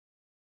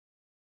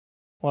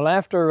Well,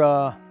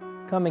 after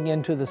coming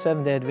into the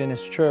Seventh-day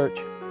Adventist Church,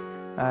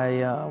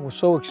 I was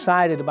so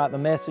excited about the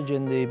message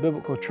and the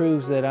biblical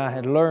truths that I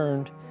had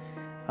learned.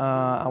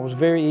 I was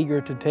very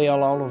eager to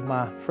tell all of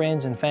my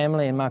friends and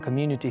family and my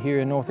community here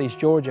in Northeast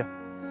Georgia.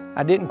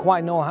 I didn't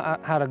quite know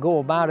how to go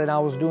about it. I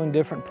was doing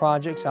different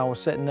projects. I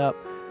was setting up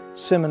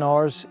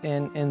seminars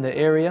in the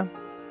area,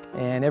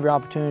 and every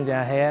opportunity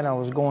I had, I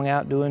was going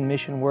out doing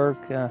mission work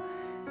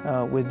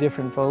with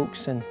different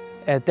folks. And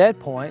at that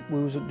point,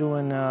 we was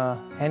doing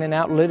handing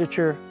out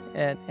literature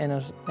in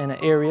an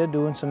area,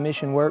 doing some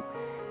mission work,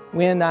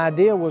 when the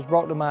idea was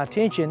brought to my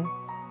attention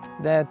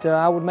that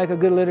I would make a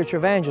good literature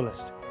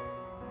evangelist.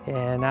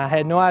 And I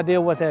had no idea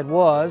what that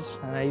was,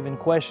 and I even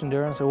questioned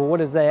her and said, well,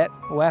 what is that?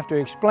 Well, after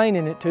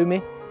explaining it to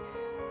me,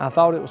 I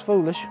thought it was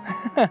foolish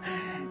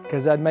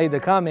because I'd made the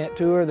comment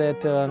to her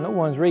that no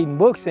one's reading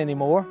books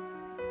anymore.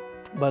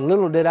 But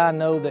little did I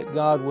know that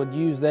God would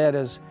use that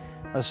as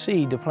a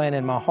seed to plant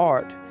in my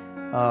heart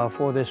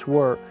for this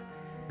work.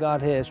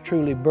 God has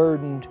truly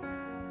burdened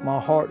my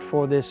heart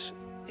for this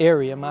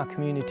area, my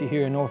community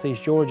here in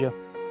Northeast Georgia.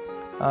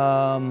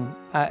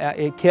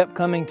 It kept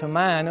coming to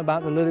mind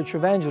about the literature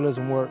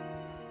evangelism work.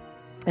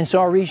 And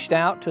so I reached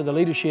out to the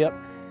leadership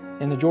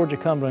in the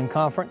Georgia-Cumberland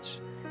conference,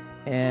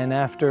 and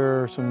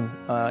after some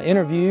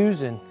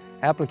interviews and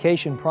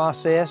application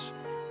process,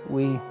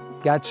 we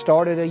got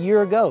started a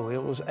year ago.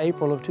 It was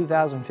April of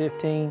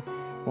 2015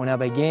 when I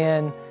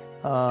began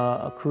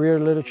a career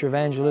literature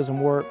evangelism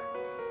work,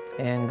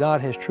 and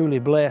God has truly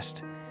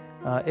blessed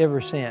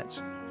ever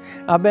since.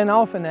 I've been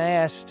often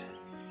asked,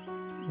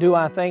 do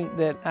I think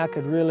that I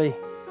could really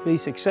be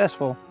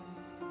successful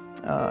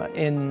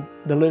in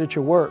the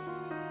literature work?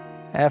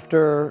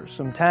 After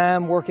some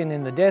time working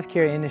in the death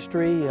care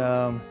industry,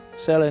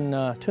 selling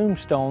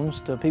tombstones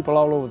to people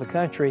all over the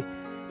country,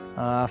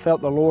 I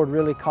felt the Lord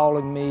really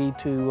calling me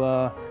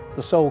to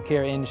the soul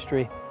care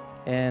industry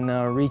and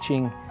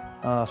reaching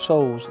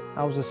souls.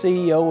 I was the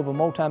CEO of a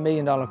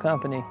multi-million-dollar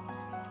company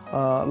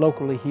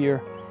locally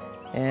here,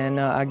 and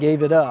I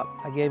gave it up.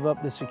 I gave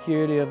up the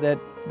security of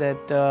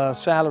that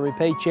salary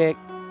paycheck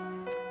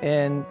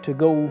and to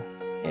go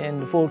in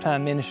the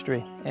full-time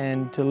ministry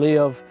and to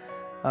live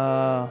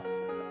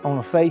on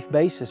a faith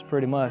basis,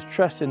 pretty much,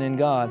 trusting in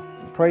God.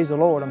 Praise the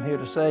Lord, I'm here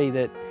to say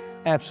that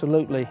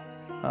absolutely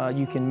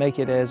you can make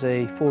it as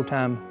a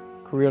full-time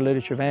career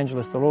literature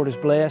evangelist. The Lord is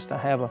blessed. I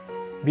have a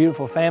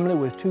beautiful family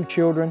with 2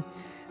 children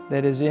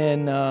that is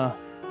in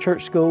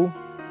church school.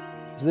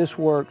 This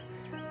work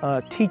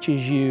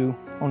teaches you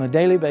on a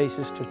daily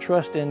basis to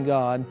trust in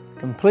God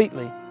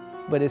completely,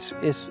 but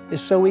it's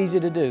so easy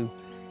to do,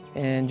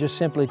 and just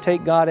simply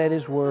take God at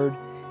His word,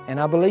 and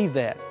I believe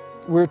that.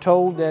 We're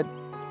told that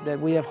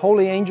we have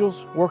holy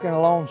angels working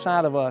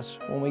alongside of us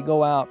when we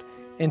go out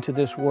into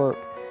this work,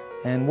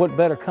 and what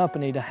better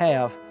company to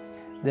have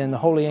than the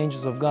holy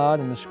angels of God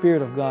and the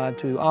Spirit of God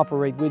to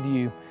operate with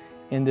you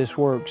in this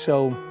work.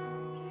 So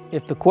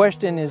if the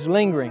question is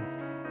lingering,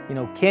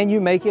 can you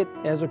make it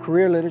as a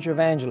career literature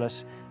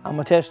evangelist? I'm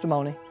a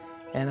testimony,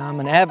 and I'm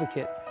an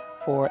advocate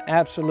for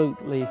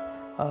absolutely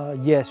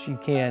yes, you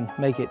can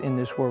make it in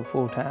this work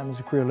full-time as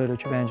a career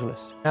literature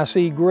evangelist. I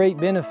see great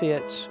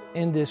benefits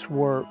in this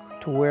work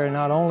to where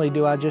not only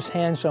do I just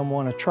hand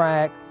someone a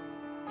tract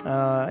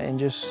and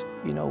just,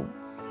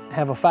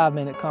 have a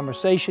 5-minute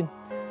conversation,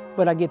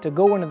 but I get to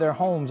go into their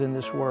homes in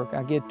this work.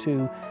 I get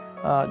to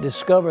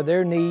discover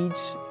their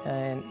needs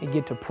and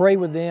get to pray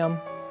with them.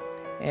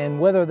 And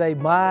whether they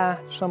buy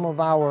some of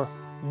our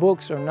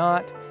books or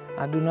not,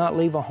 I do not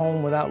leave a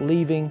home without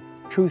leaving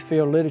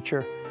truth-filled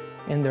literature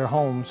in their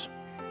homes.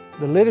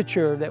 The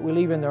literature that we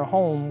leave in their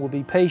home will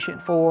be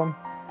patient for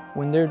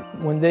them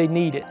when they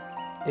need it.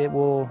 It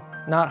will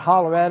not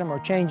holler at them or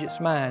change its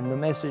mind. The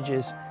message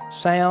is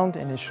sound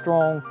and is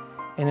strong,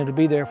 and it'll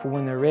be there for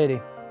when they're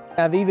ready.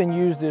 I've even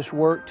used this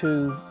work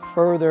to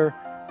further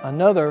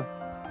another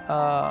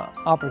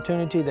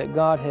opportunity that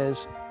God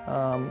has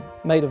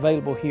made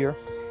available here,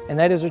 and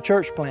that is a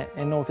church plant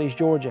in Northeast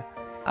Georgia.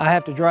 I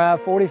have to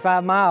drive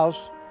 45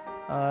 miles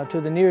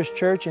to the nearest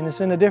church, and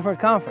it's in a different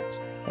conference.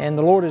 And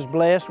the Lord has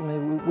blessed me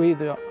with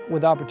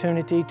the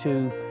opportunity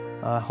to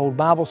hold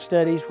Bible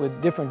studies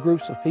with different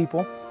groups of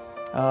people.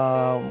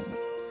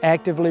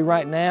 Actively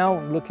right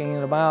now, looking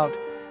at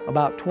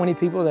about 20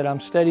 people that I'm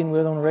studying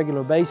with on a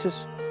regular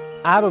basis.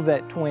 Out of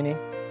that 20,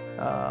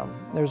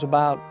 there's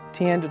about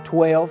 10 to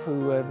 12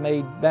 who have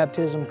made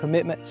baptism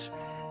commitments,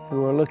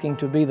 who are looking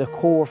to be the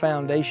core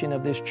foundation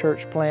of this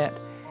church plant.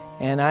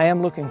 And I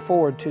am looking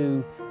forward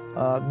to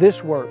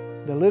this work,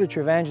 the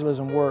literature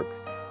evangelism work,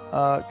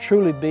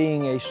 truly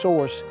being a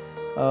source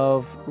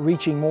of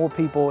reaching more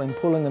people and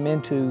pulling them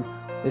into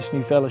this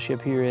new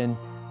fellowship here in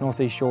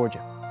Northeast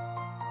Georgia.